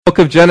Book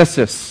of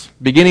Genesis.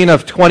 Beginning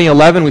of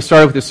 2011, we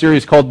started with a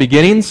series called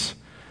Beginnings,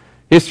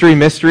 History,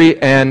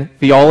 Mystery, and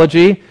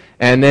Theology.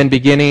 And then at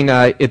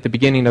the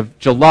beginning of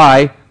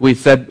July, we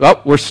said,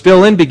 we're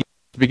still in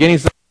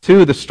Beginnings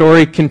 2. The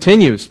story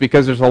continues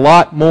because there's a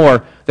lot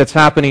more that's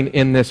happening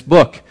in this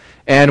book.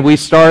 And we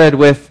started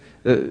with,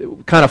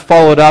 kind of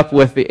followed up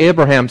with the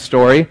Abraham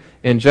story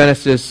in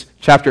Genesis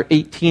chapter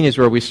 18 is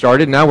where we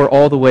started. Now we're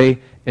all the way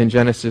in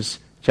Genesis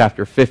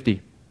chapter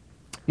 50.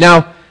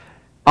 Now,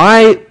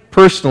 I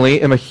personally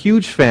am a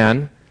huge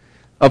fan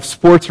of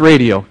sports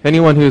radio.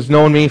 Anyone who's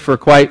known me for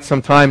quite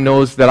some time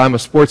knows that I'm a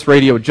sports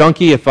radio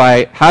junkie. If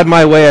I had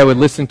my way, I would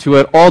listen to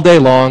it all day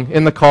long,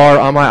 in the car,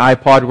 on my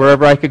iPod,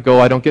 wherever I could go.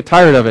 I don't get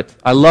tired of it.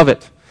 I love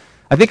it.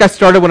 I think I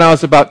started when I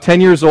was about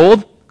 10 years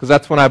old, because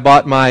that's when I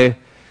bought my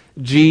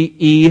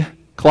GE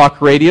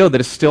clock radio that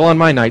is still on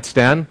my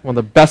nightstand, one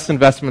of the best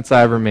investments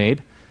I ever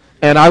made.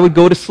 And I would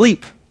go to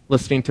sleep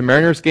listening to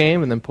Mariners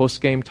game and then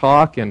post-game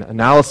talk and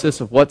analysis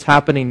of what's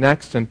happening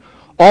next and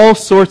all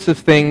sorts of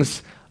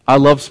things. I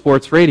love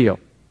sports radio.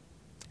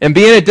 And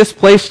being a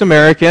displaced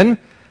American,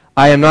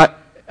 I am not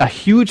a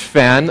huge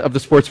fan of the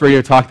sports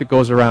radio talk that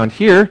goes around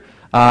here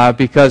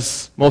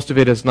because most of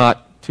it is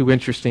not too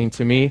interesting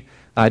to me.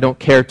 I don't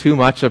care too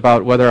much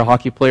about whether a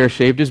hockey player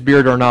shaved his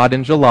beard or not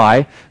in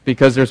July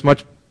because there's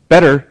much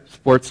better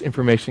sports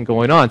information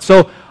going on.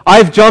 So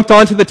I've jumped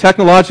onto the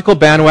technological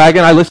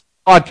bandwagon. I listen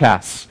to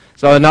podcasts.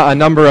 So a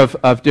number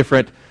of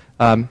different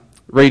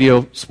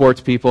radio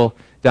sports people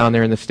down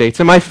there in the States.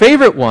 And my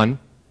favorite one,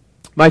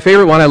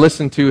 I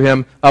listen to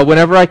him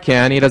whenever I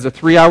can. He does a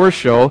 3-hour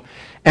show.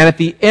 And at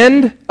the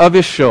end of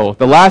his show,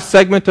 the last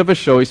segment of his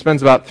show, he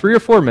spends about 3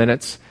 or 4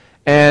 minutes.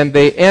 And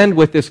they end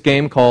with this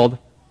game called,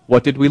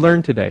 What Did We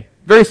Learn Today?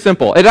 Very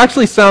simple. It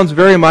actually sounds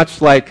very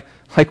much like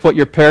what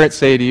your parents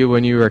say to you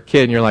when you were a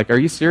kid. And you're like, are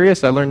you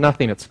serious? I learned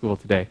nothing at school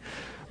today.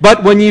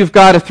 But when you've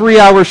got a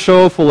 3-hour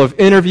show full of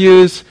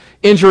interviews,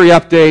 injury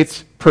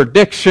updates,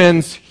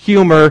 predictions,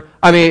 humor,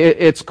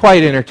 it's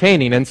quite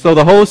entertaining. And so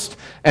the host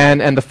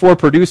and the 4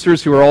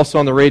 producers who are also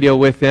on the radio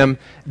with him,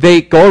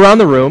 they go around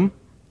the room,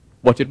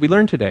 what did we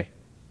learn today?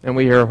 And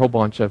we hear a whole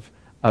bunch of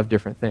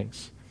different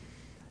things.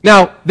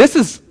 Now, this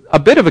is a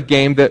bit of a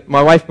game that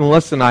my wife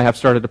Melissa and I have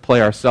started to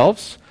play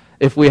ourselves.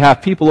 If we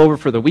have people over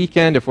for the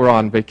weekend, if we're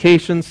on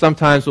vacation,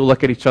 sometimes we'll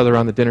look at each other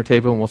on the dinner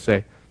table and we'll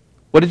say,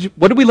 what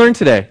did we learn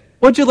today?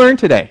 What did you learn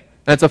today?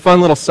 And it's a fun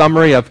little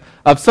summary of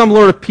some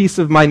little piece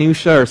of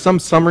minutia or some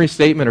summary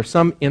statement or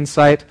some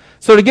insight.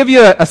 So to give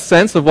you a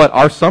sense of what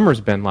our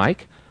summer's been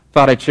like,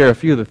 thought I'd share a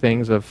few of the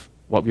things of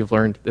what we've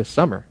learned this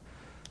summer.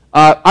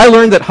 I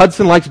learned that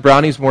Hudson likes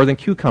brownies more than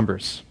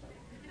cucumbers.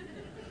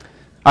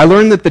 I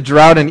learned that the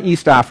drought in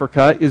East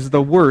Africa is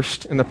the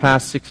worst in the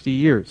past 60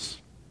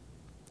 years.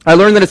 I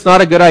learned that it's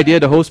not a good idea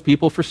to host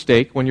people for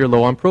steak when you're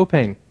low on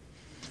propane.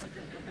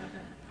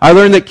 I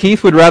learned that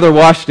Keith would rather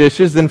wash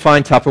dishes than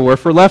find Tupperware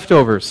for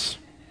leftovers.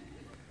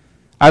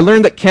 I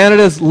learned that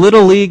Canada's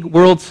Little League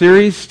World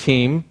Series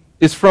team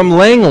is from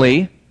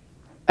Langley,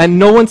 and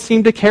no one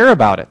seemed to care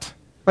about it.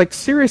 Like,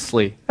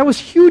 seriously, that was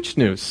huge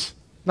news.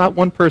 Not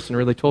one person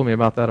really told me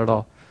about that at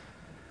all.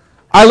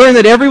 I learned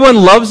that everyone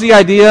loves the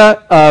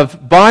idea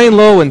of buying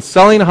low and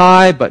selling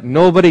high, but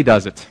nobody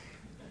does it.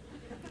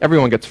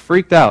 Everyone gets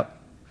freaked out.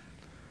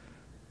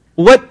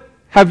 What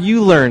have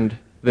you learned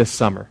this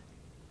summer?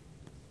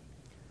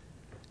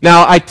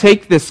 Now, I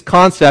take this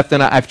concept,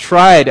 and I've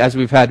tried, as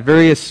we've had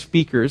various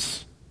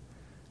speakers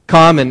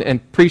come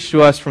and preach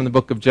to us from the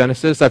book of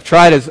Genesis. I've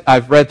tried, as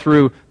I've read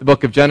through the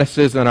book of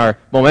Genesis and our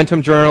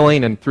momentum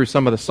journaling and through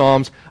some of the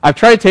Psalms, I've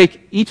tried to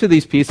take each of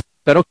these pieces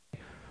and said,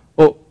 okay,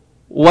 well,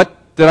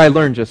 what did I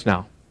learn just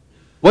now?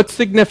 What's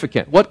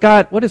significant?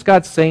 What is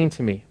God saying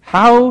to me?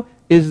 How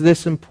is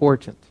this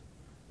important?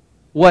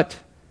 What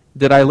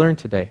did I learn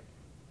today?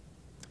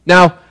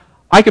 Now,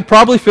 I could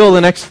probably fill the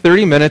next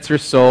 30 minutes or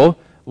so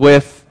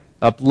with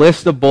a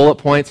list of bullet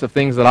points of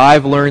things that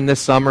I've learned this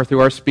summer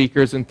through our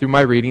speakers and through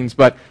my readings,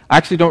 but I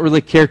actually don't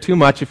really care too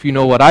much if you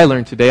know what I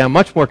learned today. I'm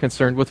much more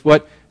concerned with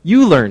what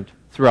you learned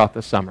throughout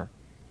the summer.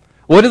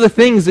 What are the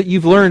things that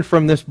you've learned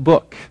from this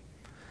book?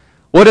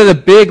 What are the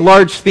big,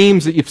 large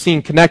themes that you've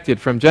seen connected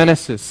from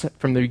Genesis,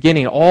 from the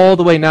beginning, all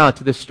the way now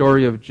to the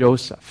story of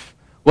Joseph?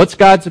 What's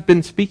God's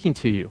been speaking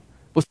to you?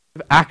 What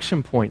sort of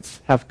action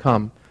points have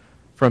come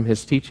from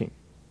his teaching?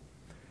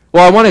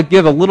 Well, I want to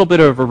give a little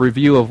bit of a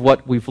review of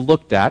what we've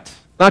looked at,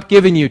 not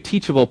giving you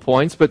teachable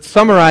points, but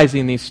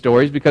summarizing these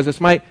stories because this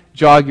might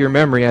jog your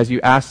memory as you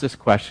ask this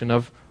question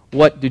of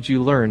what did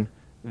you learn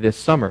this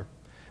summer?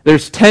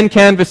 There's 10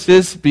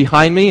 canvases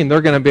behind me, and they're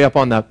going to be up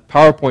on the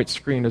PowerPoint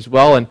screen as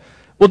well, and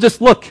we'll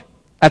just look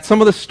at some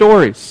of the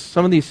stories,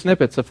 some of these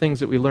snippets of things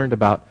that we learned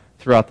about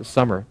throughout the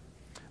summer.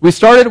 We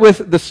started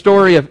with the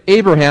story of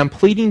Abraham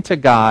pleading to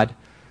God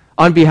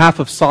on behalf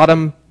of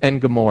Sodom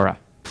and Gomorrah,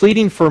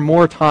 pleading for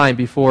more time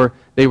before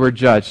they were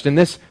judged. And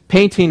this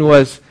painting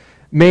was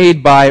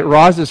made by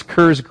Roz's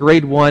Kerr's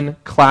grade 1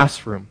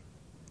 classroom.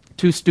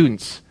 2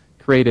 students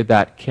created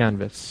that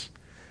canvas.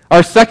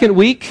 Our second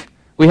week,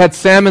 we had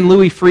Sam and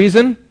Louis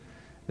Friesen.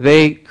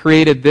 They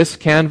created this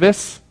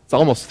canvas. It's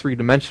almost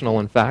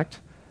three-dimensional, in fact.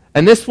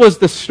 And this was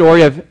the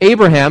story of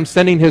Abraham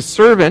sending his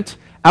servant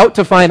out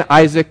to find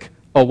Isaac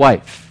a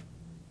wife.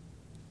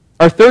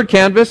 Our third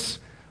canvas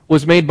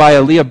was made by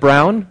Aaliyah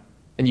Brown,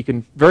 and you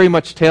can very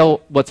much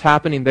tell what's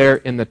happening there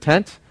in the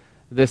tent.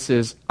 This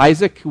is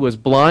Isaac, who was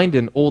blind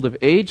and old of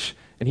age,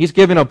 and he's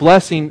given a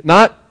blessing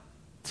not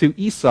to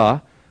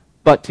Esau,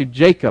 but to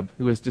Jacob,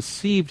 who has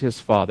deceived his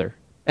father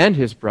and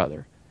his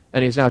brother,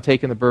 and he's now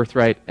taken the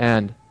birthright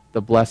and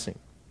the blessing.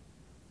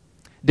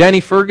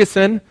 Danny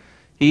Ferguson,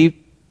 he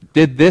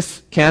did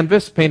this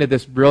canvas, painted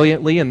this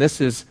brilliantly, and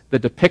this is the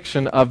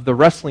depiction of the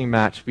wrestling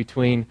match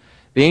between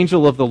the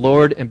angel of the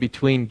Lord and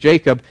between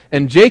Jacob.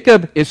 And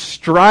Jacob is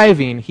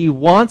striving. He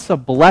wants a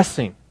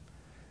blessing.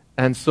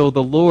 And so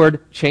the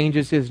Lord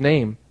changes his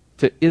name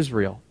to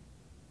Israel.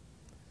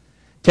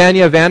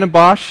 Tanya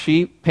Vandenbosch,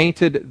 she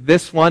painted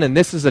this one, and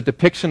this is a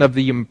depiction of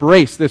the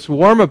embrace, this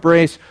warm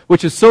embrace,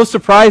 which is so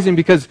surprising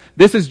because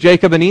this is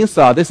Jacob and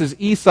Esau. This is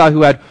Esau,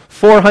 who had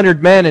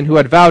 400 men and who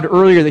had vowed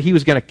earlier that he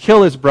was going to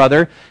kill his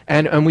brother.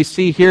 And we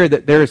see here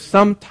that there is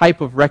some type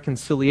of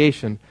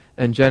reconciliation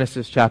in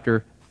Genesis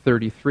chapter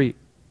 33.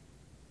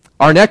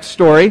 Our next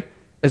story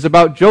is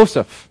about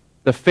Joseph,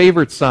 the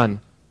favored son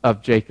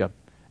of Jacob.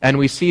 And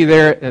we see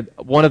there,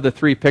 one of the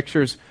three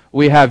pictures,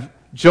 we have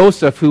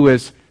Joseph, who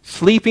is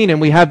sleeping,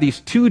 and we have these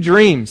two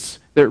dreams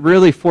that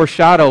really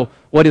foreshadow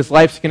what his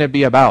life's going to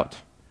be about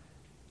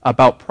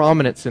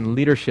prominence and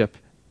leadership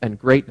and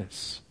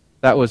greatness.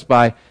 That was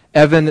by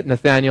Evan,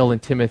 Nathaniel,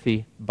 and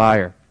Timothy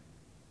Byer.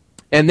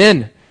 And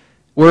then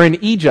we're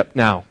in Egypt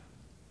now.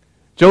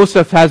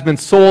 Joseph has been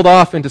sold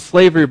off into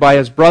slavery by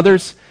his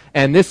brothers,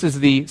 and this is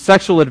the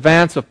sexual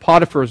advance of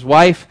Potiphar's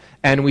wife,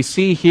 and we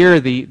see here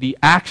the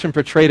action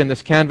portrayed in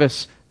this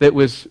canvas that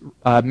was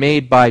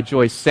made by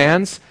Joyce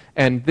Sands.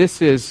 And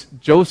this is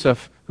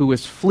Joseph, who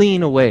is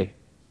fleeing away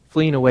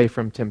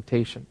from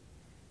temptation.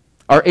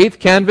 Our eighth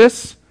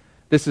canvas,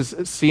 this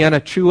is Sienna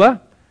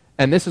Chua,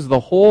 and this is the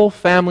whole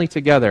family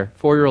together.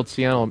 4-year-old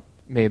Sienna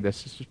made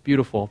this. It's just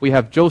beautiful. We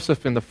have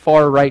Joseph in the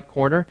far right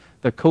corner,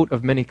 the coat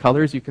of many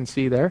colors you can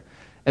see there.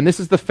 And this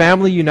is the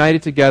family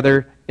united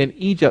together in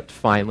Egypt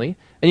finally.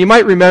 And you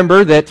might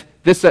remember that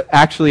this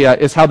actually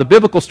is how the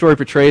biblical story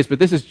portrays, but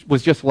this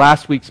was just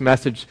last week's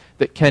message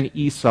that Ken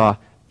Esau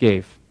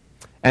gave.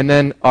 And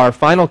then our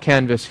final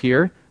canvas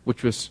here,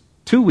 which was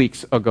 2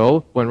 weeks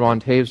ago when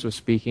Ron Taves was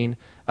speaking,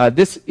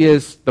 this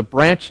is the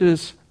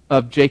branches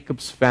of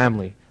Jacob's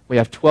family. We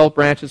have 12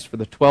 branches for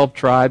the 12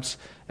 tribes,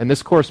 and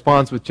this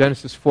corresponds with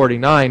Genesis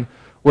 49,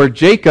 where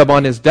Jacob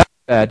on his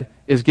deathbed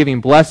is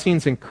giving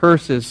blessings and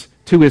curses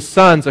to his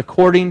sons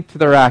according to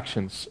their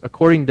actions,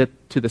 according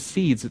to the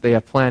seeds that they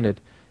have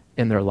planted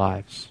in their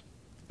lives.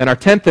 And our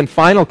 10th and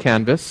final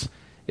canvas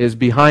is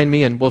behind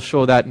me, and we'll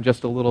show that in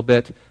just a little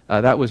bit.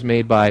 That was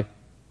made by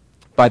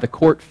the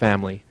Court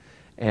family.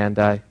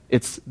 And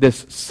it's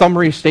this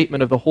summary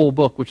statement of the whole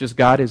book, which is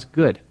God is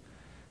good.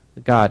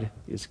 God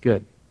is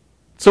good.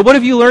 So what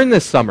have you learned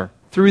this summer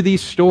through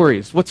these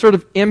stories? What sort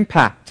of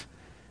impact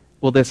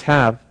will this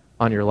have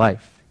on your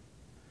life?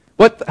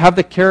 What have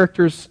the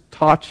characters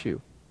taught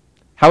you?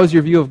 How has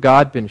your view of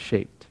God been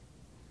shaped?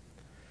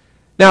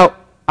 Now,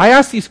 I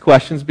ask these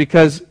questions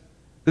because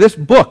this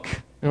book,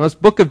 this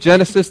book of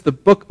Genesis, the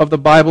book of the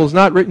Bible, is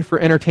not written for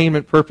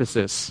entertainment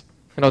purposes.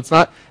 It's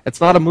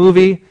not a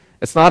movie.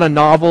 It's not a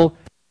novel.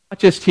 It's not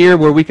just here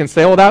where we can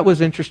say, oh, that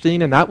was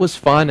interesting and that was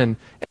fun and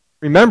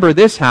remember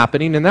this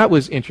happening and that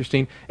was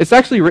interesting. It's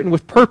actually written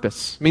with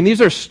purpose. I mean,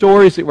 these are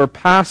stories that were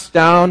passed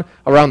down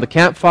around the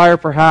campfire,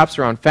 perhaps,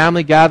 around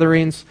family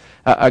gatherings,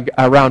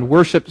 around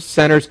worship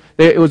centers.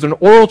 It was an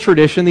oral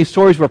tradition. These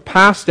stories were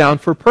passed down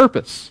for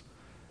purpose.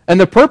 And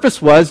the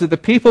purpose was that the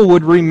people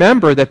would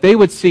remember, that they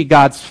would see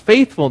God's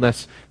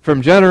faithfulness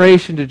from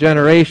generation to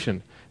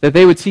generation, that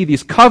they would see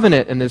these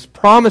covenant and these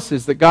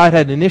promises that God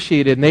had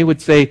initiated, and they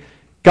would say,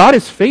 God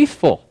is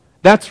faithful.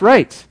 That's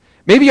right.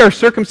 Maybe our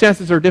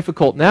circumstances are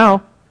difficult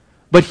now,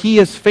 but He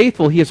is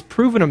faithful. He has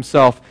proven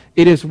Himself.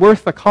 It is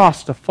worth the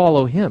cost to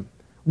follow Him.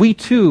 We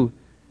too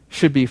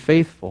should be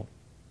faithful.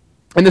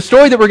 And the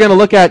story that we're going to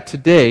look at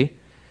today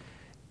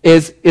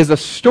is a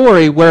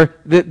story where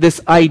this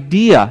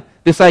idea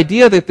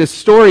that this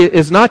story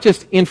is not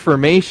just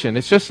information,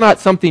 it's just not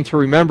something to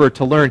remember,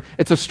 to learn.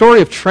 It's a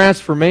story of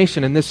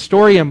transformation, and this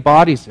story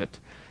embodies it.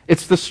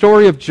 It's the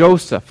story of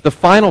Joseph, the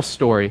final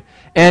story.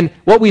 And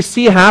what we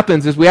see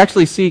happens is we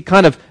actually see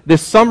kind of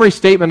this summary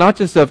statement, not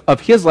just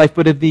of his life,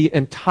 but of the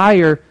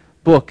entire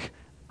book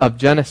of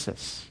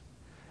Genesis.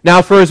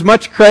 Now, for as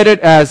much credit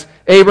as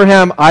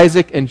Abraham,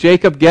 Isaac, and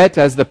Jacob get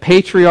as the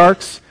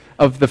patriarchs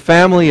of the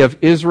family of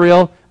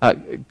Israel,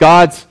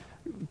 God's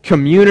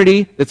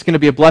community that's going to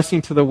be a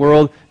blessing to the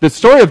world, the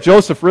story of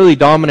Joseph really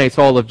dominates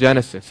all of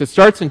Genesis. It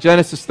starts in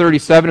Genesis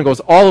 37 and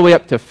goes all the way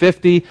up to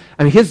 50.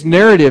 I mean, his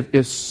narrative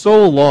is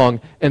so long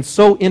and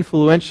so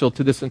influential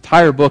to this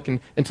entire book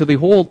and to the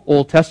whole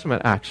Old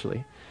Testament,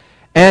 actually.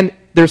 And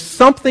there's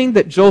something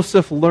that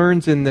Joseph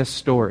learns in this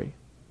story.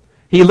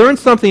 He learns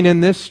something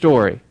in this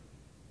story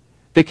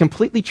that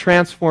completely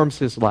transforms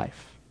his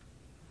life.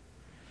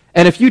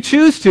 And if you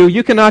choose to,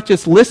 you cannot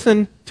just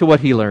listen to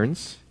what he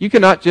learns. You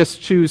cannot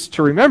just choose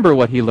to remember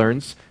what he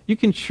learns. You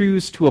can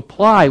choose to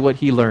apply what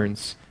he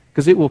learns,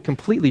 because it will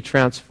completely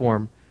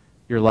transform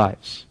your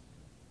lives.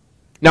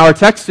 Now, our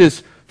text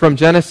is from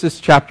Genesis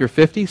chapter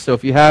 50, so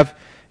if you have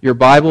your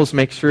Bibles,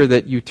 make sure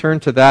that you turn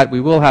to that. We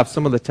will have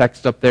some of the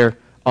text up there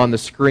on the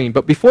screen.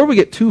 But before we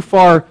get too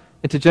far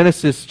into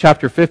Genesis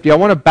chapter 50, I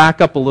want to back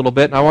up a little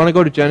bit, and I want to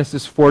go to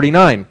Genesis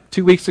 49.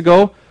 2 weeks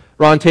ago,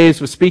 Ron Taves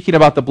was speaking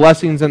about the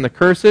blessings and the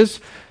curses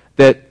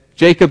that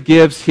Jacob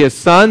gives his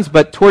sons,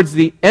 but towards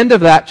the end of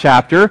that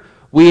chapter,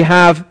 we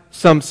have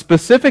some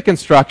specific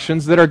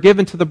instructions that are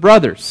given to the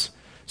brothers,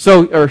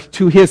 or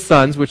to his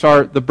sons, which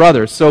are the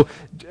brothers. So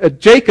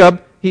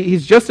Jacob,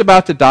 he's just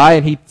about to die,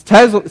 and he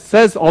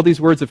says all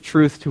these words of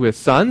truth to his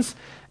sons,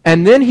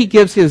 and then he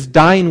gives his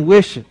dying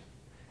wish.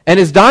 And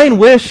his dying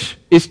wish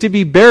is to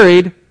be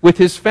buried with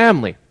his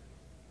family.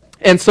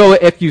 And so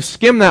if you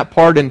skim that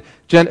part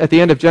at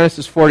the end of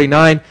Genesis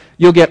 49,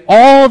 you'll get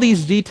all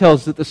these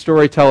details that the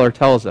storyteller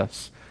tells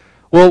us.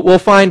 We'll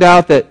find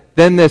out that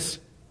then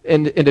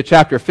into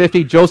chapter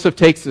 50, Joseph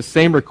takes the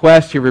same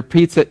request. He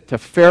repeats it to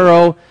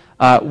Pharaoh.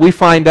 We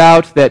find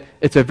out that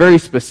it's a very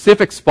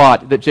specific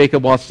spot that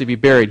Jacob wants to be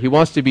buried. He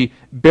wants to be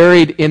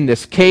buried in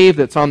this cave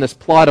that's on this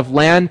plot of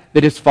land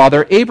that his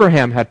father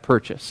Abraham had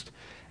purchased.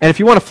 And if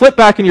you want to flip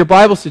back in your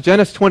Bibles to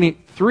Genesis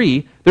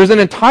 23, there's an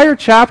entire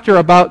chapter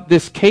about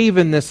this cave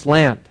in this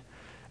land.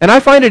 And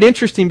I find it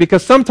interesting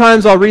because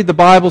sometimes I'll read the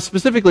Bible,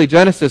 specifically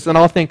Genesis, and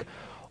I'll think,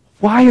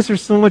 why is there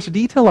so much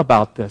detail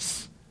about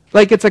this?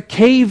 Like, it's a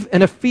cave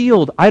in a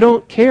field. I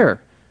don't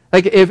care.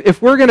 Like,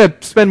 if we're going to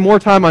spend more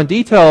time on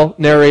detail,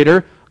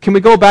 narrator, can we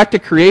go back to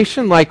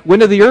creation? Like, when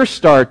did the earth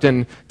start?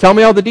 And tell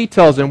me all the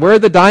details. And where are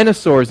the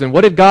dinosaurs? And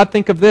what did God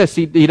think of this?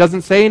 He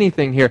doesn't say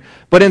anything here.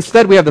 But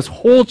instead, we have this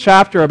whole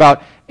chapter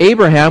about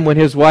Abraham when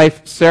his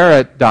wife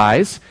Sarah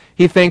dies.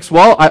 He thinks,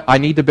 well, I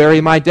need to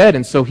bury my dead.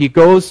 And so he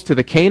goes to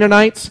the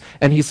Canaanites,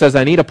 and he says,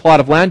 I need a plot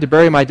of land to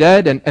bury my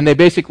dead. And they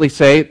basically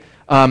say,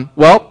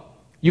 well,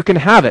 you can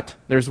have it.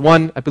 There's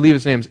one, I believe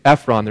his name's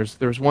Ephron.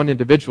 There's one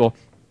individual.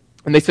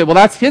 And they say, well,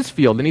 that's his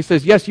field. And he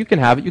says, yes, you can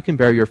have it. You can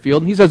bury your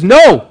field. And he says,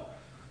 no,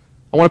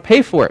 I want to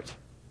pay for it.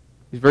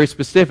 He's very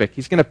specific.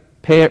 He's going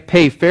to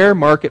pay fair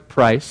market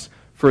price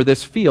for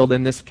this field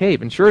in this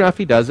cave. And sure enough,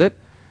 he does it.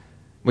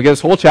 We get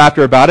this whole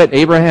chapter about it.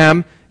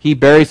 Abraham, he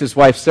buries his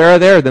wife Sarah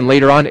there. Then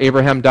later on,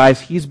 Abraham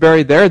dies. He's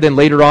buried there. Then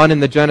later on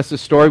in the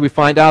Genesis story, we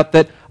find out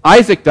that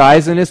Isaac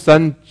dies, and his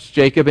sons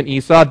Jacob and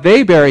Esau,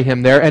 they bury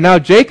him there. And now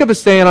Jacob is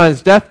saying on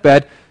his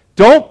deathbed,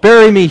 don't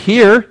bury me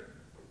here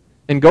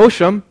in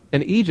Goshen,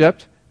 in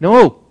Egypt.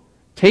 No,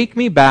 take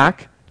me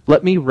back.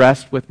 Let me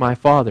rest with my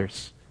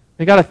fathers.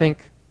 You got to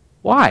think,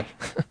 why?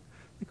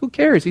 Who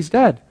cares? He's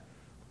dead.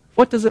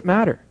 What does it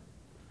matter?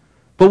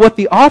 But what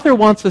the author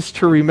wants us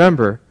to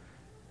remember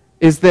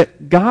is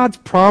that God's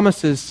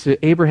promises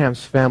to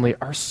Abraham's family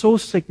are so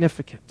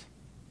significant.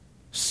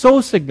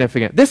 So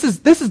significant. This is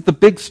the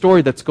big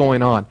story that's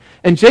going on.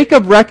 And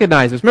Jacob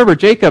recognizes, remember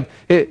Jacob,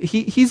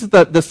 he's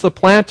the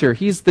supplanter,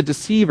 he's the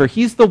deceiver,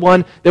 he's the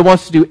one that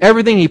wants to do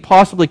everything he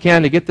possibly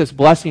can to get this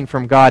blessing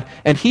from God.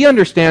 And he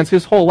understands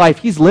his whole life,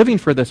 he's living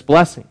for this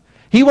blessing.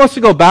 He wants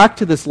to go back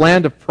to this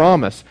land of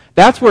promise.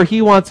 That's where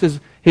he wants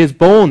his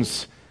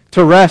bones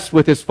to rest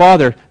with his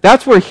father.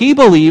 That's where he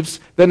believes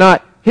that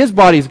not his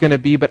body is going to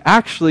be, but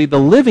actually the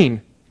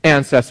living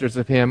ancestors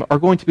of him are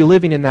going to be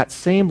living in that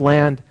same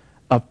land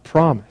of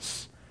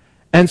promise.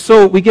 And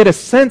so we get a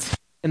sense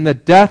in the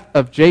death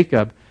of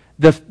Jacob,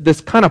 this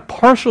kind of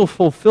partial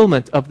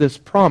fulfillment of this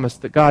promise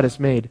that God has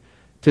made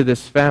to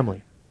this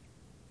family.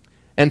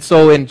 And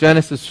so in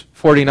Genesis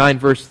 49,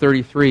 verse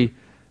 33,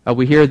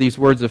 we hear these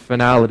words of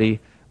finality.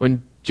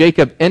 When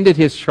Jacob ended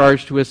his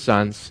charge to his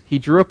sons, he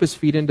drew up his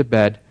feet into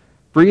bed,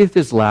 breathed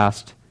his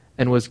last,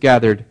 and was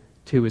gathered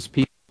to his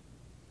people.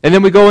 And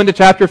then we go into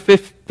chapter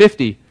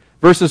 50,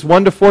 verses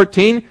 1 to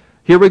 14.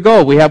 Here we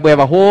go. We have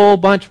a whole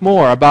bunch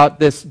more about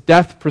this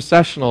death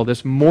processional,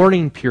 this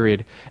mourning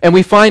period. And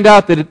we find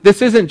out that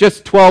this isn't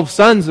just 12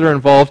 sons that are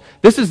involved.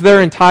 This is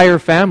their entire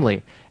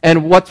family.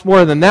 And what's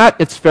more than that,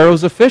 it's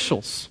Pharaoh's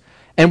officials.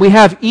 And we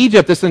have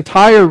Egypt, this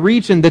entire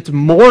region that's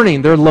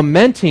mourning. They're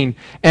lamenting.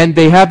 And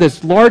they have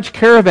this large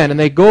caravan. And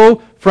they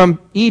go from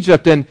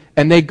Egypt and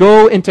they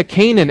go into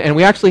Canaan. And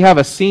we actually have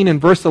a scene in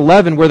verse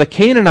 11 where the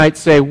Canaanites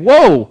say,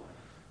 whoa,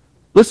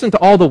 listen to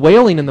all the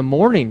wailing and the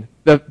mourning.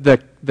 The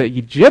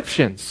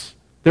Egyptians,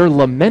 they're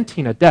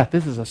lamenting a death.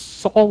 This is a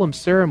solemn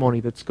ceremony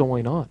that's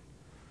going on.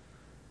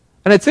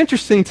 And it's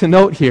interesting to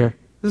note here,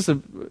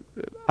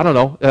 I don't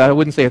know, I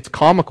wouldn't say it's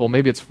comical.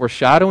 Maybe it's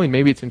foreshadowing.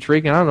 Maybe it's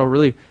intriguing. I don't know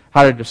really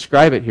how to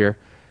describe it here.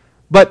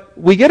 But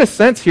we get a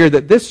sense here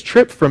that this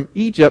trip from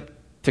Egypt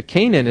to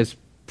Canaan is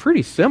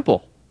pretty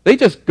simple. They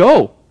just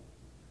go.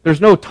 There's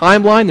no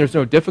timeline. There's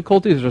no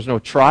difficulties. There's no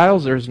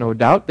trials. There's no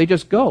doubt. They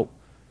just go.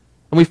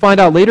 And we find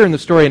out later in the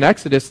story in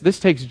Exodus, this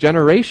takes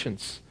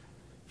generations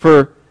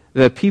for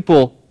the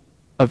people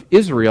of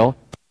Israel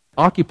to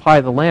occupy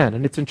the land.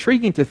 And it's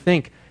intriguing to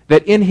think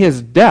that in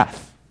his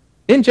death,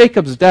 in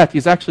Jacob's death,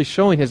 he's actually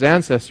showing his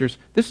ancestors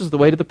this is the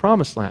way to the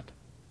promised land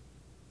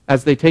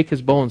as they take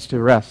his bones to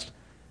rest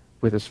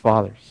with his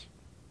fathers.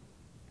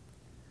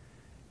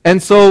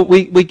 And so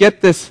we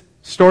get this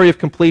story of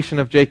completion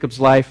of Jacob's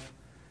life.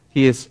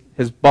 His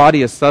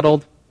body is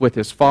settled with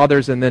his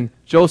fathers, and then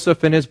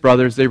Joseph and his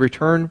brothers, they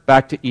return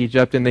back to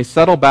Egypt, and they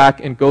settle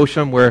back in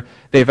Goshen, where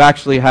they've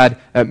actually had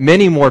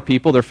many more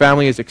people. Their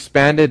family has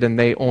expanded, and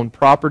they own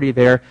property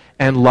there,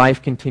 and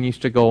life continues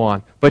to go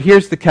on. But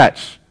here's the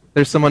catch.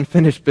 There's some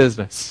unfinished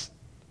business.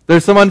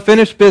 There's some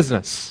unfinished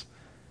business.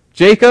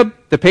 Jacob,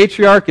 the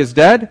patriarch, is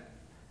dead,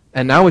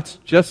 and now it's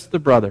just the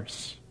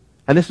brothers.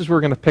 And this is where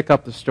we're going to pick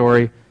up the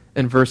story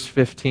in verse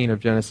 15 of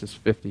Genesis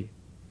 50.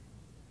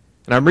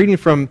 And I'm reading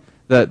from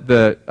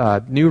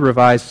the New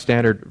Revised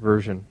Standard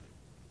Version.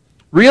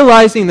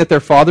 Realizing that their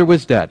father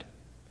was dead,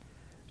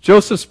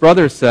 Joseph's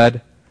brothers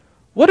said,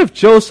 "What if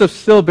Joseph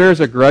still bears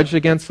a grudge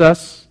against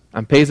us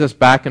and pays us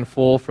back in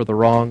full for the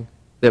wrong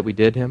that we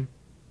did him?"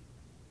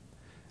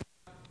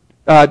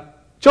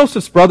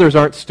 Joseph's brothers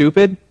aren't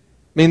stupid.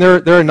 I mean,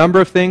 there are a number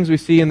of things we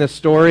see in this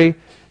story.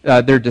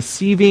 They're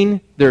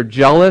deceiving, they're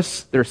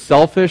jealous, they're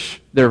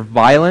selfish, they're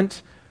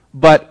violent.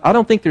 But I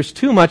don't think there's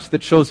too much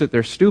that shows that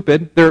they're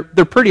stupid. They're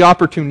pretty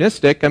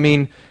opportunistic. I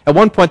mean, at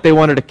one point they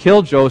wanted to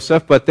kill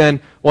Joseph, but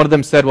then one of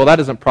them said, well, that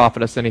doesn't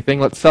profit us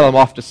anything. Let's sell him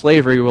off to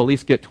slavery. We'll at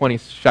least get 20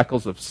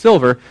 shekels of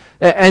silver.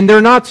 And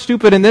they're not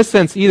stupid in this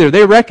sense either.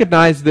 They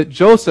recognize that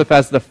Joseph,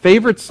 as the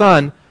favorite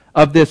son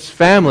of this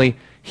family,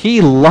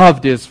 he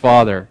loved his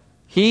father.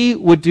 He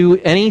would do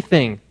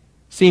anything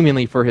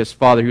seemingly for his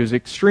father. He was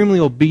extremely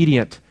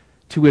obedient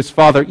to his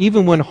father,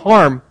 even when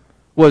harm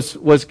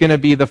was going to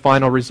be the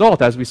final result,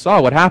 as we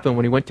saw what happened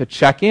when he went to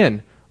check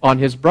in on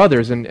his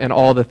brothers and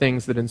all the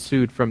things that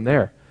ensued from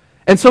there.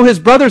 And so his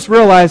brothers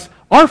realized,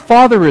 our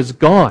father is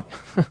gone.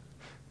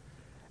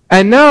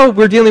 And now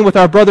we're dealing with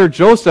our brother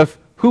Joseph,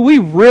 who we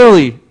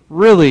really,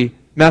 really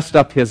messed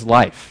up his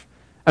life.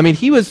 I mean,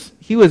 he was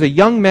a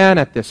young man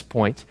at this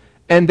point,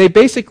 and they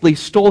basically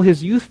stole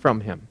his youth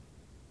from him.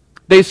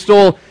 They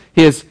stole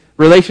his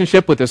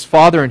relationship with his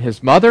father and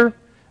his mother.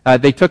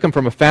 They took him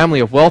from a family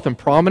of wealth and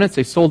prominence.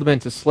 They sold him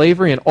into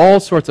slavery and all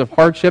sorts of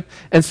hardship.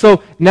 And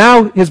so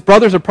now his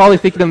brothers are probably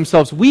thinking to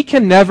themselves, we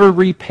can never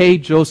repay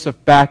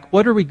Joseph back.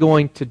 What are we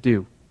going to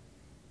do?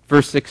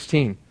 Verse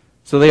 16.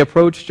 So they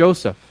approached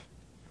Joseph.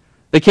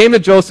 They came to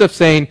Joseph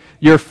saying,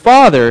 your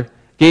father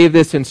gave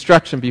this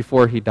instruction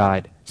before he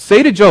died.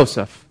 Say to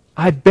Joseph,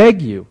 I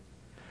beg you,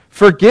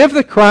 forgive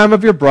the crime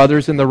of your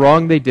brothers and the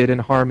wrong they did in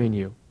harming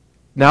you.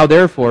 Now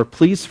therefore,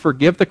 please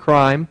forgive the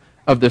crime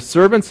of the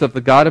servants of the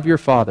God of your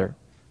father.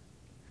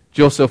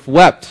 Joseph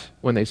wept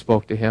when they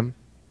spoke to him.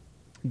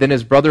 Then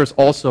his brothers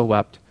also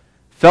wept,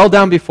 fell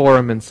down before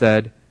him and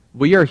said,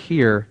 we are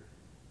here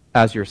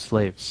as your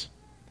slaves.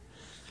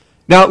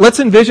 Now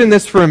let's envision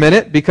this for a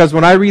minute, because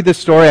when I read this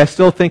story, I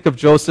still think of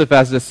Joseph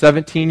as a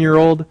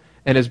 17-year-old,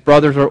 and his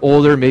brothers are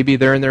older, maybe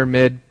they're in their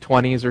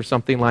mid-20s or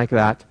something like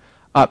that.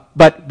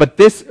 But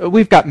this,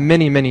 we've got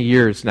many, many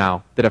years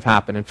now that have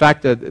happened. In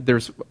fact,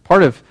 there's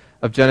part of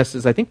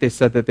Genesis, I think they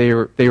said that they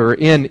were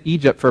in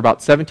Egypt for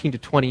about 17 to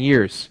 20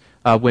 years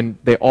when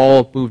they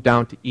all moved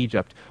down to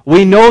Egypt.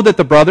 We know that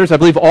the brothers, I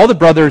believe all the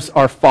brothers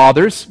are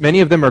fathers. Many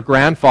of them are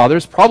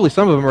grandfathers. Probably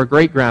some of them are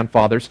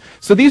great-grandfathers.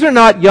 So these are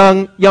not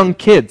young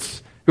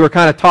kids who are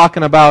kind of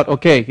talking about,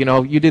 okay, you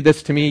know, you did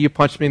this to me, you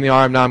punched me in the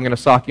arm, now I'm going to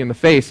sock you in the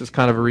face as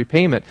kind of a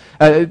repayment.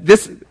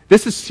 This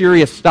is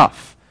serious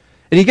stuff.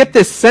 And you get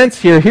this sense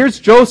here. Here's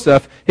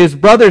Joseph. His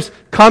brothers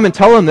come and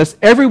tell him this.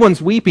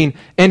 Everyone's weeping.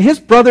 And his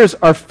brothers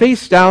are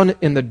face down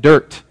in the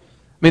dirt.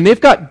 I mean,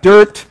 they've got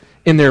dirt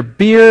in their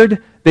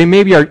beard. They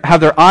maybe have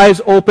their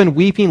eyes open,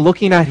 weeping,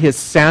 looking at his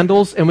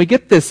sandals. And we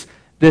get this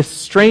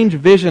strange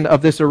vision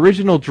of this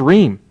original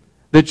dream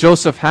that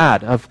Joseph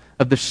had of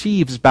the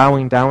sheaves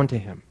bowing down to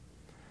him.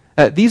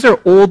 These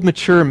are old,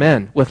 mature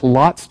men with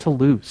lots to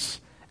lose.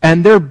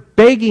 And they're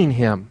begging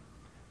him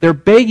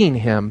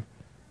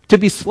to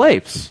be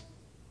slaves.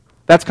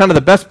 That's kind of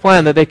the best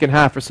plan that they can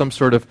have for some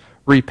sort of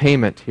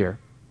repayment here.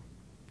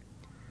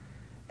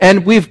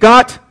 And we've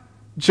got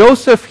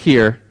Joseph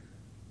here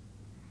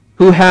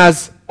who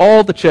has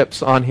all the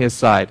chips on his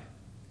side.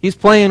 He's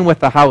playing with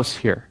the house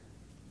here.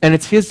 And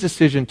it's his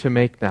decision to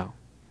make now.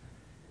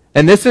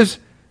 And this is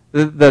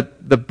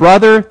the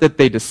brother that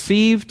they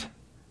deceived.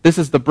 This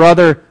is the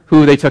brother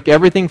who they took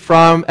everything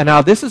from. And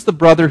now this is the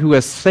brother who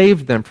has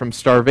saved them from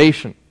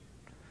starvation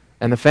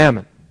and the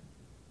famine.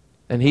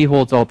 And he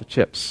holds all the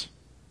chips.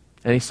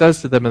 And he says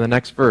to them in the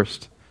next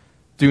verse,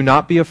 do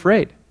not be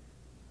afraid.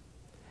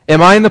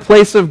 Am I in the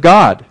place of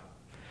God?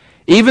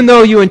 Even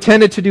though you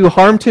intended to do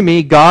harm to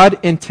me, God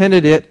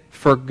intended it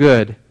for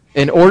good,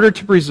 in order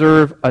to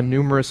preserve a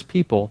numerous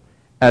people,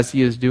 as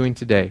he is doing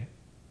today.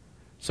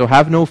 So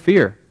have no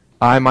fear.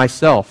 I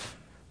myself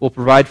will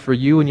provide for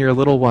you and your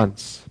little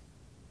ones.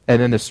 And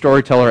then the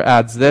storyteller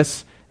adds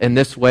this, in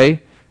this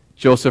way,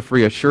 Joseph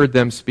reassured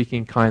them,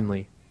 speaking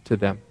kindly to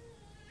them.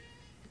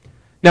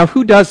 Now,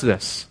 who does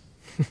this?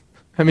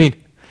 I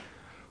mean,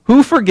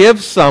 who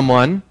forgives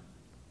someone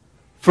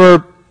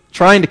for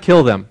trying to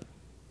kill them?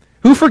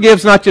 Who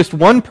forgives not just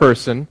one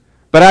person,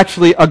 but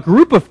actually a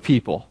group of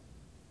people?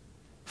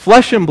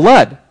 Flesh and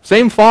blood,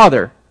 same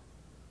father,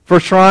 for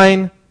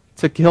trying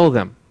to kill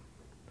them.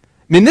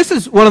 I mean, this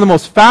is one of the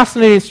most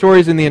fascinating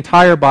stories in the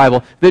entire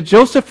Bible, that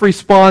Joseph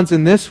responds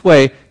in this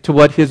way to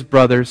what his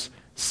brothers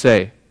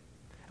say.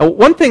 Now,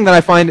 one thing that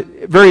I find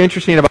very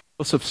interesting about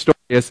Joseph's story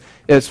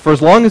is for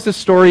as long as this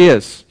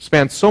story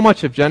spans so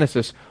much of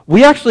Genesis,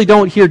 we actually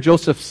don't hear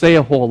Joseph say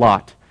a whole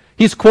lot.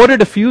 He's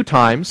quoted a few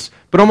times,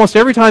 but almost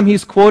every time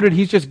he's quoted,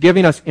 he's just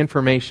giving us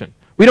information.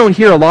 We don't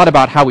hear a lot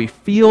about how he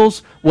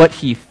feels, what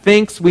he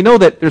thinks. We know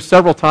that there's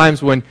several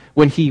times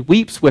when he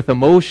weeps with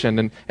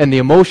emotion, and the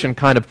emotion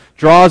kind of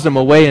draws him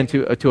away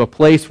into a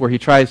place where he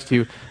tries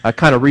to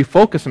kind of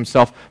refocus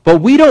himself.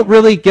 But we don't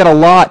really get a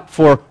lot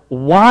for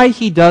why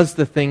he does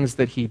the things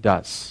that he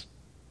does.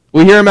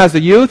 We hear him as a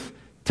youth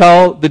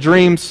tell the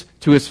dreams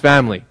to his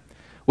family.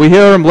 We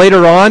hear him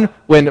later on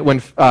when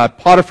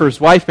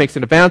Potiphar's wife makes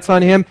an advance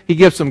on him. He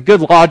gives some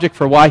good logic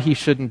for why he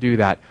shouldn't do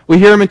that. We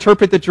hear him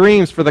interpret the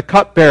dreams for the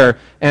cupbearer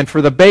and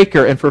for the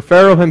baker and for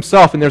Pharaoh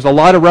himself, and there's a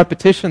lot of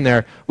repetition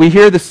there. We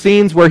hear the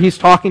scenes where he's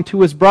talking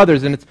to his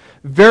brothers, and it's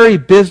very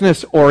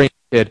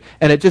business-oriented,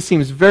 and it just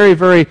seems very,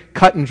 very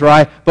cut and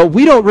dry. But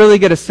we don't really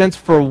get a sense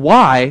for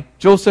why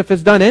Joseph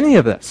has done any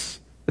of this.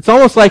 It's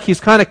almost like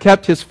he's kind of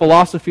kept his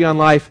philosophy on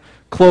life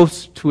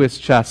close to his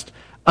chest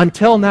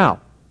until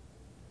now.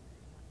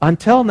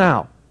 Until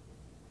now.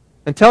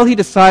 Until he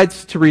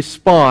decides to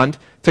respond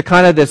to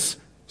kind of this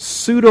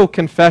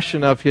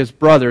pseudo-confession of his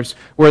brothers,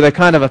 where they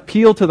kind of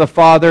appeal to the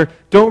father,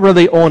 don't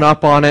really own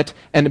up on it,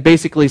 and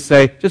basically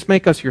say, just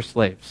make us your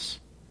slaves.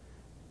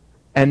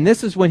 And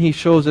this is when he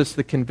shows us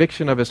the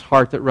conviction of his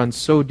heart that runs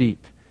so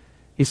deep.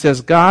 He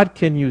says, God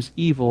can use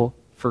evil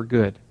for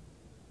good.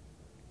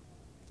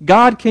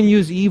 God can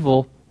use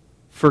evil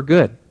for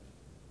good.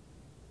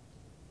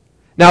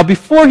 Now,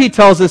 before he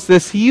tells us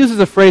this, he uses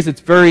a phrase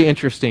that's very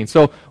interesting.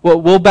 So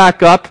we'll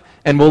back up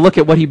and we'll look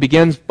at what he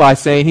begins by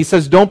saying. He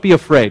says, don't be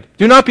afraid.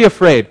 Do not be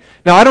afraid.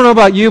 Now, I don't know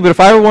about you, but if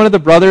I were one of the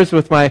brothers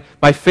with my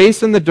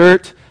face in the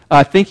dirt,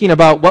 thinking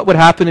about what would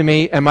happen to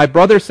me, and my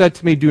brother said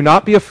to me, do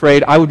not be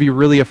afraid, I would be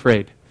really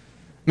afraid.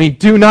 I mean,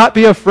 do not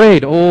be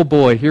afraid. Oh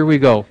boy, here we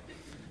go.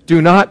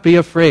 Do not be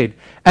afraid.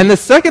 And the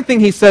second thing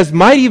he says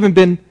might even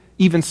been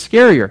even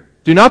scarier.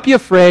 Do not be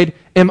afraid.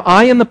 Am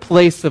I in the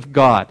place of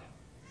God?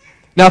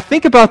 Now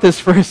think about this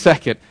for a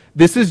second.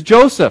 This is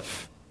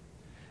Joseph.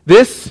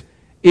 This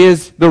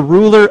is the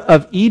ruler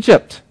of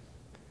Egypt.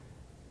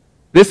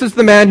 This is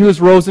the man who has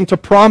risen to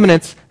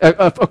prominence.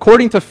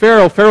 According to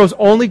Pharaoh, Pharaoh's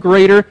only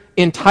greater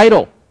in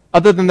title.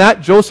 Other than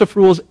that, Joseph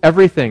rules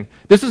everything.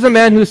 This is a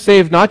man who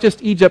saved not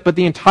just Egypt, but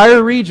the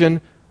entire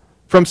region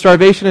from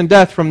starvation and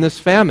death from this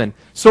famine.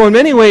 So in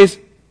many ways,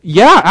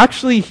 yeah,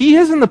 actually, he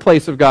is in the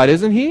place of God,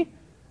 isn't he?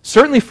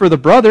 Certainly for the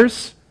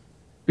brothers.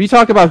 If you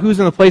talk about who's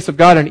in the place of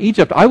God in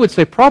Egypt, I would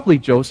say probably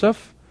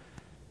Joseph.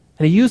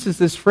 And he uses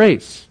this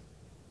phrase.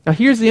 Now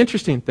here's the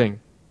interesting thing.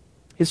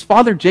 His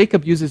father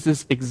Jacob uses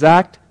this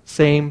exact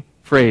same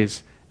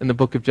phrase in the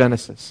book of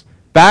Genesis.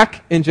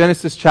 Back in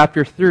Genesis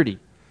chapter 30.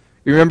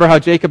 You remember how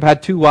Jacob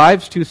had two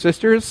wives, two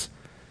sisters?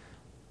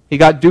 He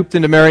got duped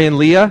into marrying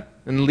Leah,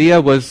 and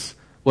Leah was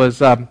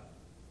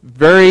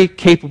very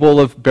capable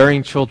of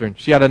bearing children.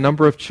 She had a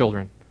number of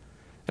children.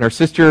 And her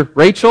sister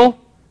Rachel,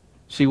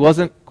 she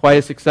wasn't quite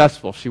as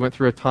successful. She went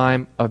through a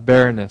time of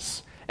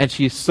barrenness. And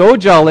she's so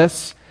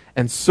jealous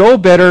and so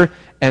bitter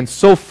and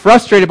so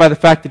frustrated by the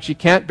fact that she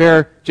can't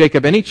bear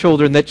Jacob any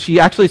children that she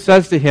actually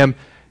says to him,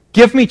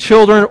 give me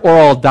children or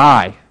I'll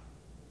die.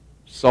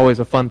 It's always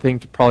a fun thing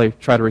to probably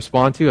try to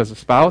respond to as a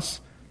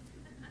spouse.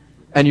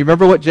 And you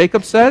remember what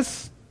Jacob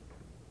says?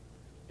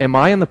 Am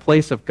I in the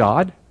place of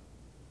God?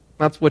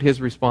 That's what his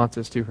response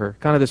is to her.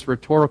 Kind of this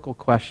rhetorical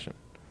question.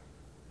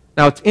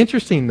 Now it's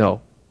interesting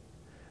though,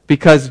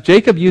 because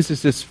Jacob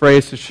uses this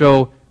phrase to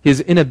show his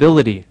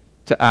inability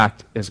to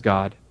act as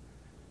God.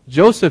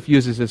 Joseph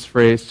uses this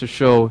phrase to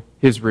show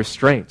his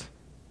restraint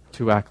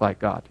to act like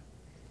God.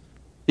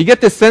 You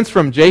get this sense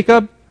from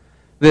Jacob,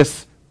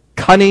 this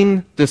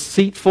cunning,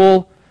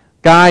 deceitful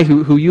guy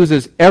who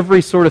uses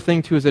every sort of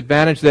thing to his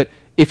advantage, that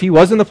if he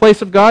was in the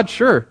place of God,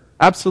 sure,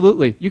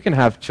 absolutely, you can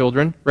have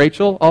children,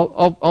 Rachel.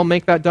 I'll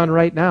make that done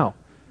right now.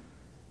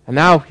 And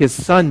now his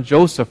son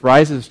Joseph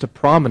rises to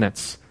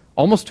prominence,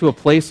 almost to a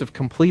place of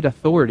complete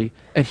authority,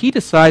 and he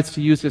decides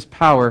to use his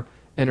power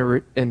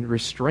and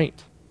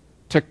restraint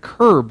to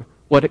curb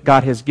what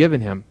God has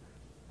given him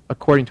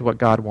according to what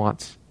God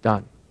wants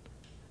done.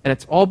 And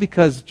it's all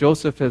because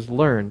Joseph has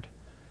learned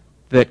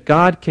that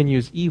God can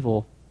use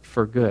evil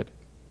for good.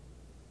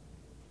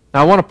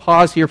 Now I want to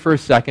pause here for a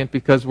second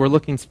because we're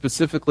looking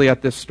specifically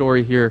at this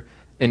story here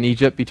in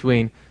Egypt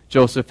between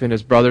Joseph and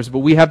his brothers, but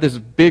we have this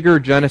bigger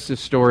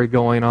Genesis story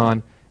going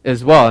on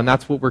as well, and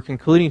that's what we're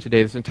concluding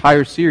today, this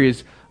entire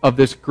series of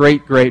this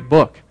great, great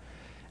book.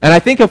 And I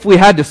think if we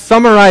had to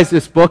summarize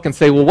this book and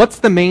say, well, what's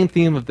the main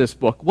theme of this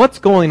book? What's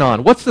going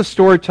on? What's the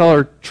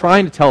storyteller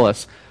trying to tell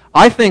us?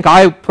 I think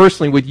I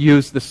personally would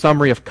use the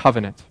summary of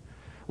covenant.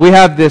 We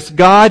have this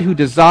God who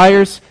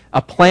desires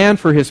a plan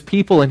for his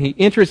people, and he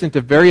enters into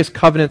various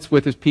covenants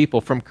with his people,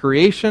 from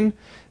creation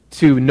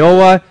to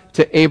Noah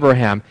to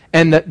Abraham.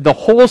 And the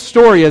whole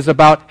story is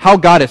about how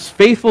God is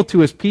faithful to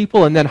his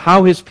people and then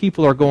how his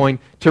people are going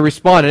to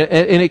respond.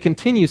 And it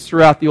continues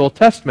throughout the Old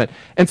Testament.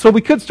 And so we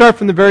could start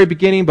from the very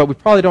beginning, but we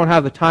probably don't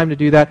have the time to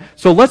do that.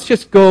 So let's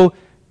just go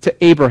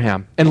to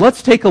Abraham. And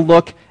let's take a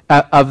look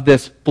of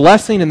this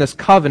blessing and this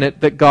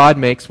covenant that God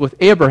makes with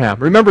Abraham.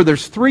 Remember,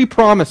 there's three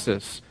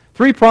promises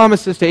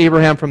to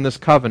Abraham from this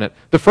covenant.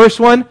 The first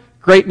one,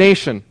 great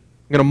nation.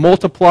 I'm going to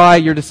multiply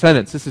your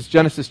descendants. This is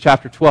Genesis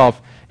chapter 12,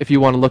 if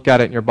you want to look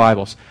at it in your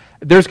Bibles.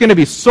 There's going to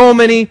be so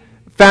many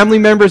family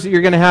members that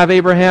you're going to have,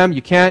 Abraham.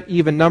 You can't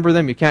even number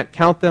them. You can't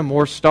count them.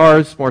 More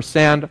stars, more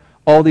sand,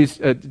 all these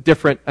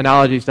different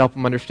analogies to help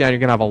them understand. You're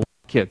going to have a lot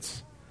of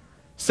kids.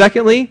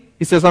 Secondly,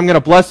 he says, I'm going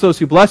to bless those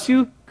who bless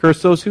you,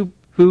 curse those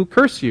who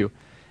curse you.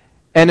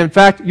 And in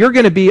fact, you're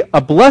going to be a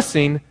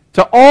blessing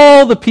to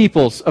all the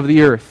peoples of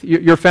the earth.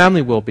 Your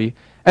family will be.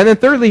 And then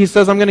thirdly, he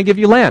says, I'm going to give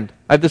you land.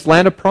 I have this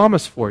land of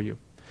promise for you.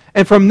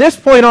 And from this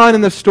point on in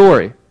the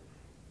story,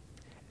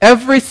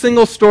 every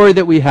single story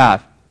that we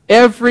have,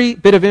 every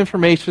bit of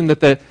information that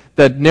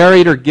the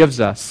narrator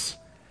gives us,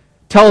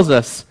 tells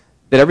us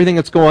that everything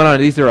that's going on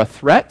is either a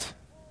threat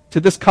to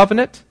this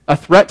covenant, a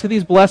threat to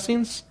these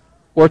blessings,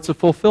 or it's a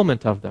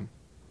fulfillment of them.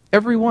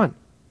 Every one.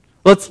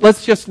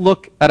 Let's just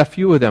look at a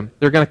few of them.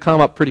 They're going to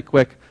come up pretty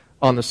quick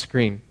on the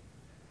screen.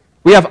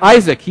 We have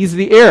Isaac. He's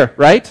the heir,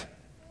 right?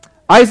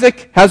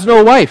 Isaac has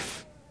no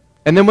wife.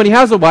 And then when he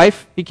has a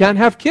wife, he can't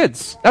have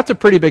kids. That's a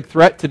pretty big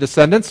threat to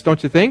descendants,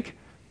 don't you think?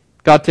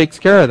 God takes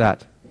care of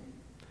that.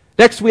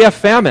 Next, we have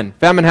famine.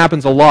 Famine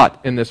happens a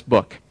lot in this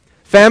book.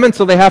 Famine,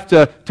 so they have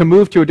to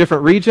move to a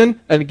different region.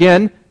 And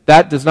again,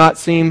 that does not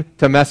seem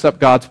to mess up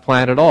God's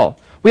plan at all.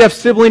 We have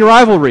sibling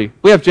rivalry.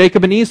 We have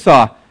Jacob and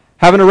Esau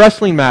having a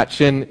wrestling match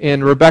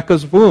in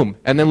Rebekah's womb.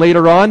 And then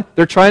later on,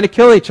 they're trying to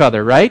kill each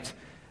other, right?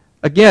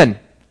 Again,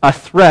 a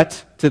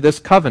threat to this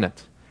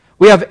covenant.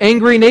 We have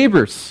angry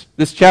neighbors,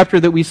 this chapter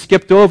that we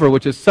skipped over,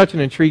 which is such an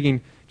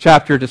intriguing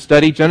chapter to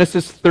study,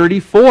 Genesis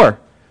 34,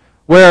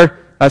 where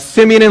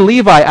Simeon and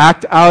Levi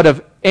act out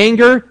of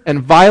anger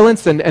and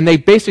violence, and they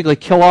basically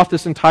kill off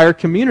this entire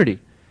community.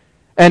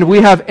 And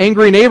we have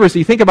angry neighbors.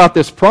 You think about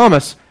this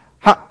promise.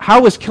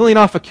 How is killing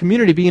off a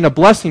community being a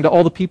blessing to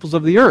all the peoples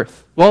of the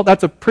earth? Well,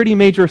 that's a pretty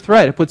major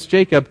threat. It puts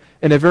Jacob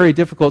in a very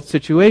difficult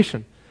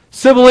situation.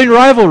 Sibling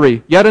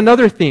rivalry, yet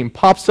another theme,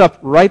 pops up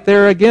right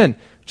there again.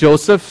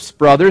 Joseph's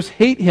brothers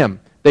hate him.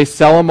 They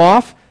sell him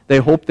off. They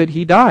hope that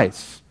he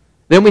dies.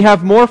 Then we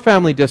have more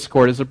family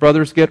discord as the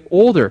brothers get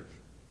older.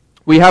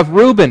 We have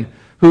Reuben,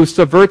 who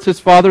subverts his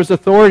father's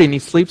authority, and he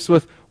sleeps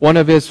with one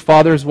of his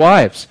father's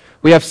wives.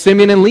 We have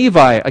Simeon and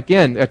Levi,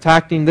 again,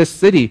 attacking this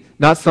city,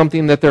 not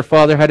something that their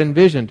father had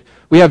envisioned.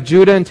 We have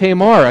Judah and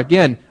Tamar,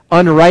 again,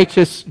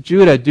 unrighteous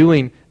Judah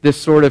doing this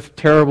sort of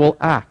terrible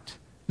act.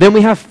 Then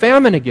we have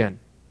famine again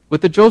with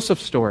the Joseph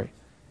story.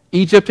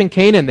 Egypt and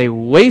Canaan, they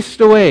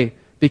waste away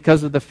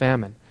because of the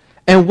famine.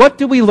 And what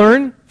do we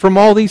learn from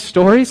all these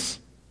stories?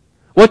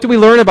 What do we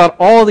learn about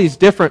all these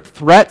different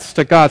threats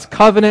to God's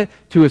covenant,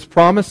 to his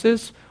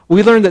promises?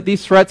 We learn that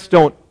these threats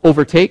don't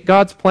overtake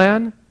God's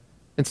plan.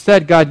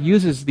 Instead, God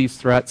uses these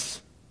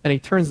threats and he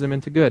turns them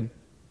into good.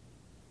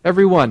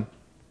 Every one.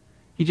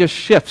 He just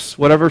shifts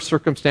whatever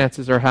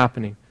circumstances are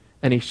happening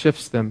and he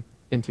shifts them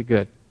into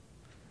good.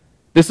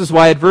 This is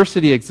why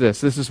adversity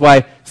exists. This is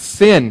why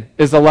sin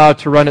is allowed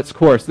to run its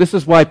course. This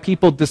is why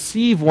people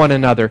deceive one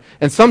another.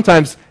 And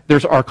sometimes there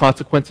are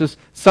consequences.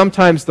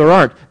 Sometimes there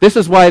aren't. This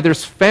is why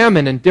there's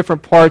famine in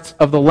different parts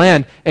of the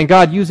land. And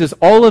God uses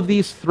all of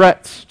these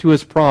threats to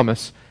his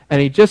promise.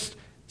 And he just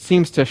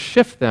seems to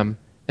shift them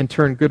and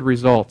turn good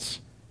results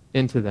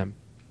into them.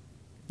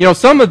 You know,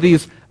 some of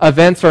these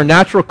events are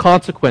natural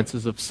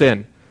consequences of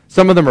sin.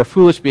 Some of them are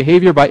foolish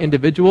behavior by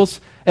individuals.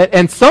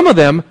 And some of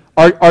them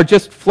are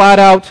just flat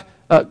out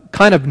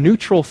kind of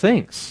neutral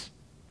things,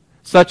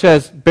 such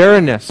as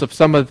barrenness of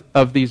some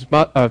of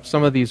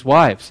these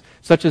wives,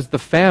 such as the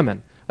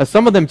famine.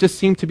 Some of them just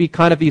seem to be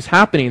kind of these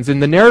happenings,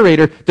 and the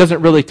narrator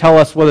doesn't really tell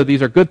us whether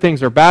these are good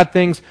things or bad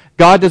things.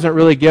 God doesn't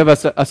really give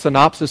us a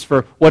synopsis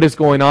for what is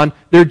going on.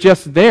 They're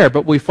just there,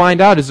 but we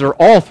find out is they're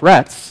all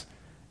threats,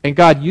 and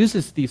God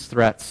uses these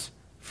threats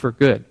for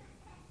good.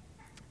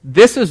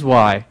 This is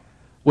why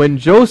when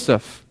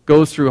Joseph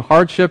goes through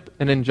hardship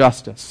and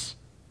injustice,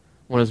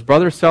 when his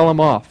brothers sell him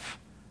off,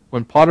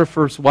 when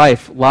Potiphar's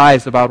wife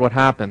lies about what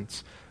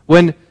happens,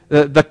 when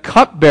the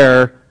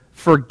cupbearer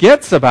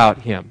forgets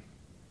about him,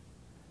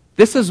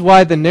 this is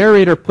why the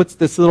narrator puts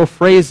this little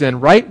phrase in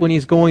right when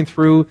he's going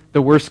through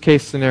the worst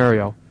case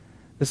scenario.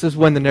 This is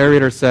when the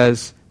narrator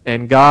says,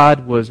 and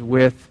God was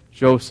with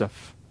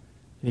Joseph.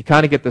 And you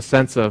kind of get the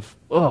sense of,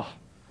 oh,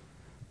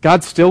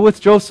 God's still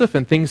with Joseph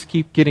and things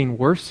keep getting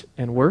worse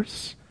and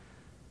worse?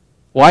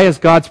 Why is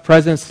God's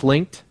presence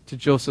linked to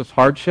Joseph's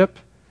hardship?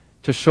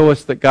 To show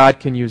us that God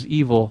can use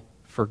evil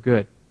for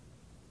good.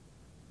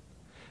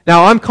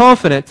 Now, I'm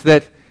confident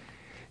that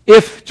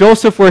if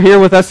Joseph were here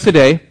with us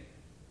today,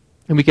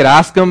 and we could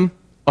ask him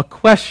a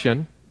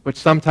question, which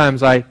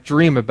sometimes I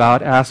dream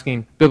about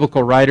asking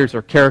biblical writers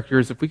or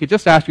characters, if we could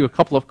just ask you a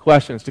couple of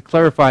questions to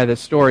clarify this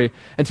story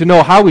and to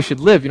know how we should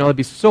live, that'd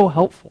be so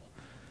helpful.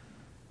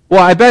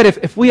 Well, I bet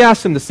if we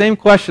asked them the same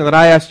question that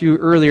I asked you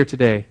earlier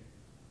today,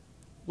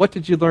 what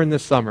did you learn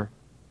this summer?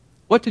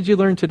 What did you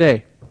learn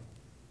today?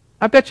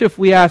 I bet you if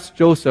we asked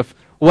Joseph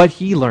what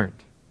he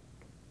learned,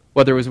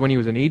 whether it was when he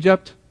was in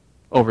Egypt,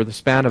 over the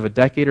span of a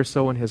decade or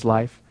so in his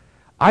life,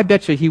 I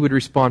bet you he would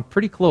respond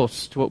pretty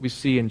close to what we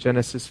see in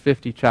Genesis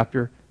 50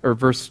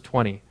 verse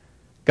 20.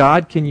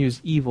 God can use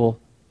evil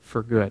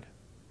for good.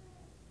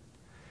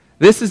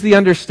 This is the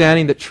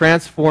understanding that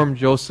transformed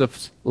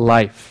Joseph's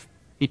life.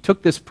 He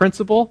took this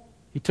principle,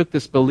 he took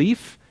this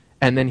belief,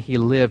 and then he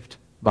lived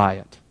by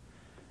it.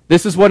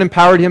 This is what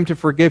empowered him to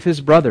forgive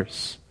his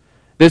brothers.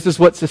 This is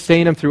what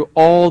sustained him through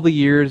all the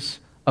years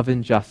of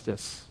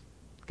injustice.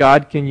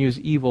 God can use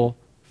evil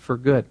for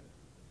good.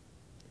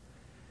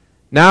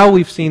 Now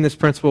we've seen this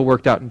principle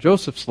worked out in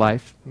Joseph's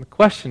life, and the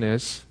question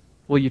is,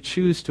 will you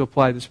choose to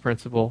apply this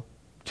principle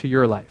to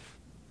your life?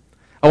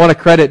 I want to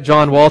credit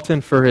John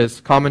Walton for his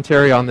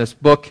commentary on this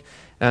book,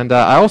 and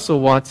I also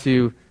want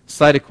to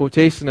cite a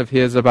quotation of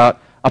his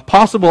about a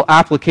possible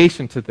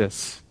application to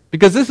this,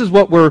 because this is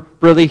what we're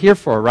really here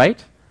for,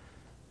 right?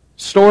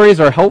 Stories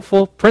are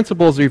helpful,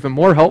 principles are even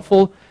more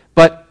helpful,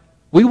 but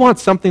we want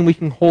something we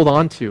can hold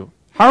on to.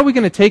 How are we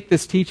going to take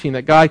this teaching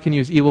that God can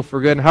use evil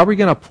for good, and how are we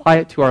going to apply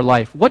it to our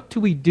life? What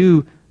do we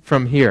do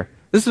from here?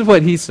 This is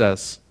what he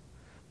says.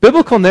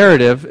 Biblical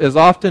narrative is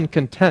often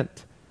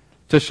content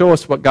to show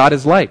us what God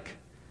is like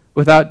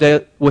without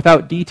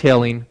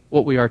detailing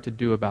what we are to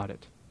do about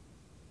it.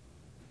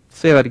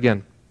 Say that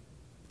again.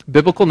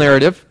 Biblical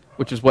narrative,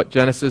 which is what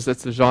Genesis,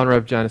 that's the genre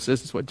of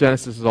Genesis, it's what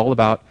Genesis is all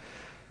about.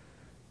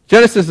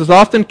 Genesis is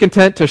often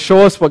content to show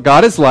us what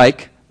God is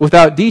like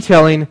without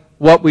detailing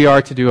what we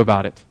are to do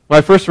about it. When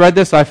I first read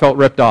this, I felt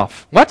ripped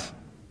off. What?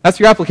 That's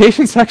your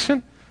application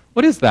section?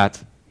 What is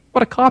that?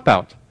 What a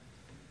cop-out.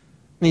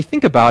 And you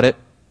think about it,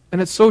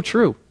 and it's so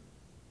true.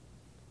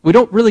 We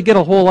don't really get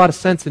a whole lot of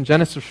sense in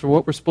Genesis for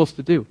what we're supposed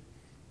to do.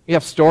 You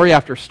have story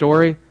after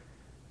story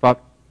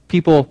about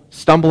people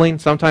stumbling,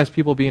 sometimes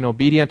people being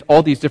obedient,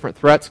 all these different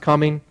threats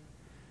coming,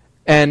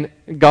 and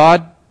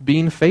God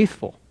being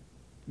faithful.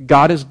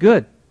 God is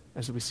good,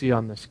 as we see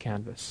on this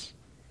canvas.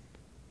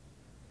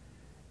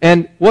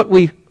 And what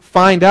we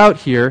find out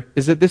here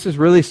is that this is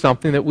really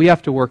something that we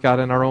have to work out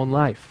in our own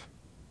life.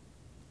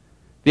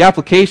 The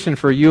application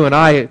for you and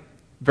I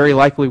very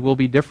likely will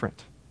be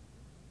different.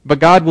 But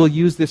God will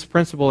use this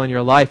principle in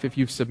your life if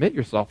you submit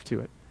yourself to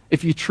it.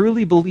 If you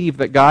truly believe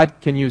that God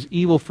can use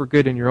evil for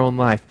good in your own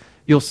life,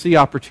 you'll see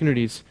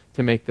opportunities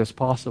to make this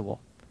possible.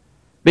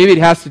 Maybe it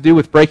has to do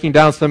with breaking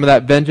down some of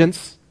that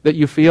vengeance that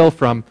you feel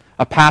from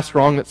a past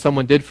wrong that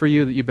someone did for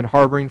you that you've been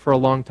harboring for a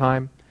long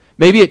time.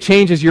 Maybe it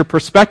changes your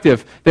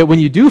perspective that when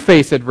you do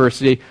face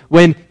adversity,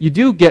 when you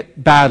do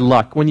get bad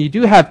luck, when you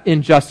do have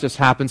injustice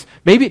happens,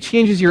 maybe it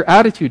changes your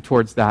attitude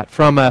towards that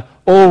from a,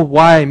 oh,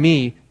 why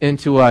me,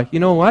 into a, you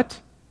know what?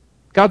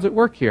 God's at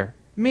work here.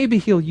 Maybe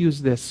he'll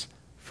use this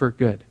for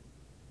good.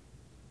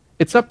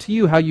 It's up to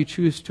you how you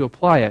choose to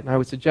apply it. And I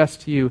would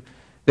suggest to you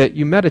that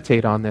you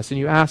meditate on this and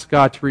you ask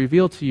God to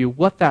reveal to you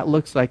what that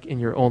looks like in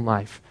your own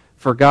life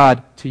for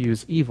God to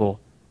use evil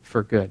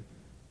for good.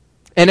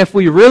 And if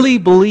we really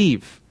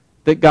believe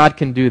that God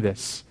can do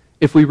this,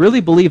 if we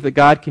really believe that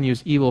God can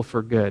use evil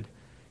for good,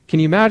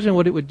 can you imagine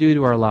what it would do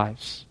to our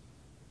lives?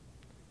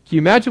 Can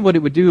you imagine what it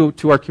would do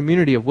to our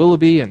community of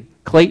Willoughby and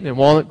Clayton and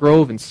Walnut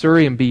Grove and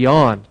Surrey and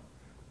beyond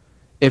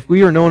if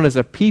we are known as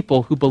a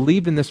people who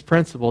believe in this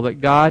principle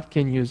that God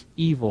can use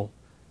evil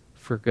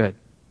for good?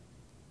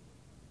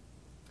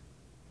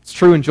 It's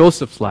true in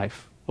Joseph's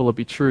life. Will it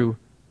be true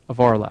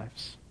of our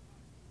lives?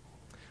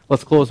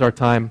 Let's close our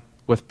time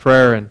with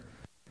prayer, and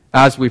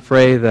as we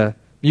pray, the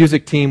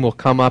music team will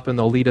come up and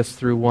they'll lead us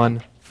through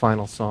one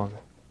final song.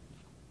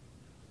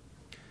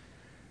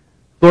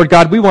 Lord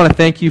God, we want to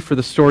thank you for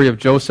the story of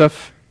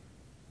Joseph.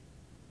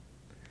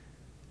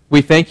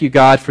 We thank you,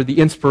 God, for the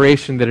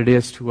inspiration that it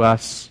is to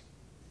us.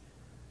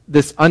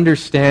 This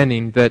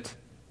understanding that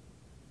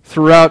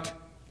throughout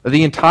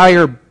the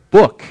entire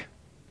book,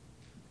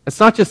 it's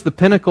not just the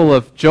pinnacle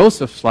of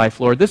Joseph's life,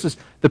 Lord. This is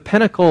the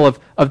pinnacle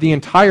of the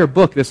entire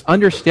book, this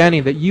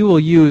understanding that you will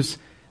use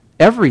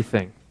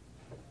everything.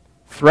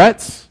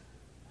 Threats,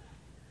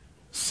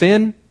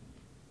 sin,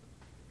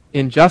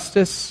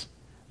 injustice.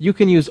 You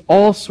can use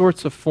all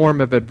sorts of form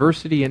of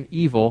adversity and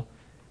evil,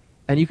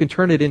 and you can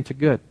turn it into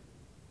good.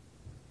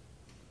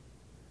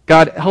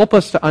 God, help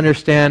us to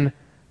understand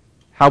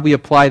how we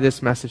apply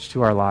this message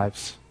to our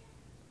lives.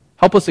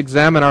 Help us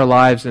examine our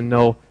lives and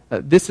know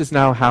that this is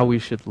now how we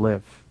should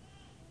live.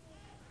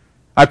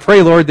 I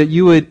pray, Lord, that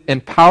you would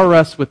empower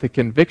us with the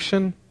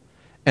conviction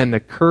and the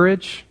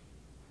courage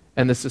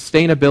and the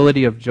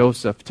sustainability of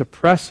Joseph to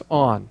press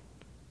on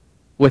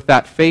with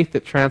that faith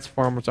that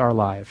transforms our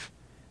life,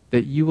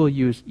 that you will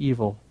use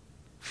evil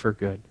for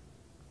good.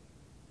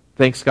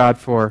 Thanks, God,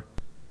 for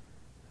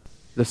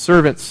the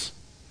servants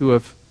who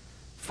have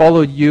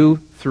followed you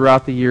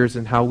throughout the years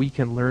and how we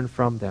can learn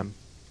from them,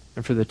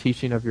 and for the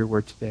teaching of your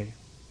word today.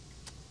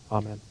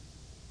 Amen.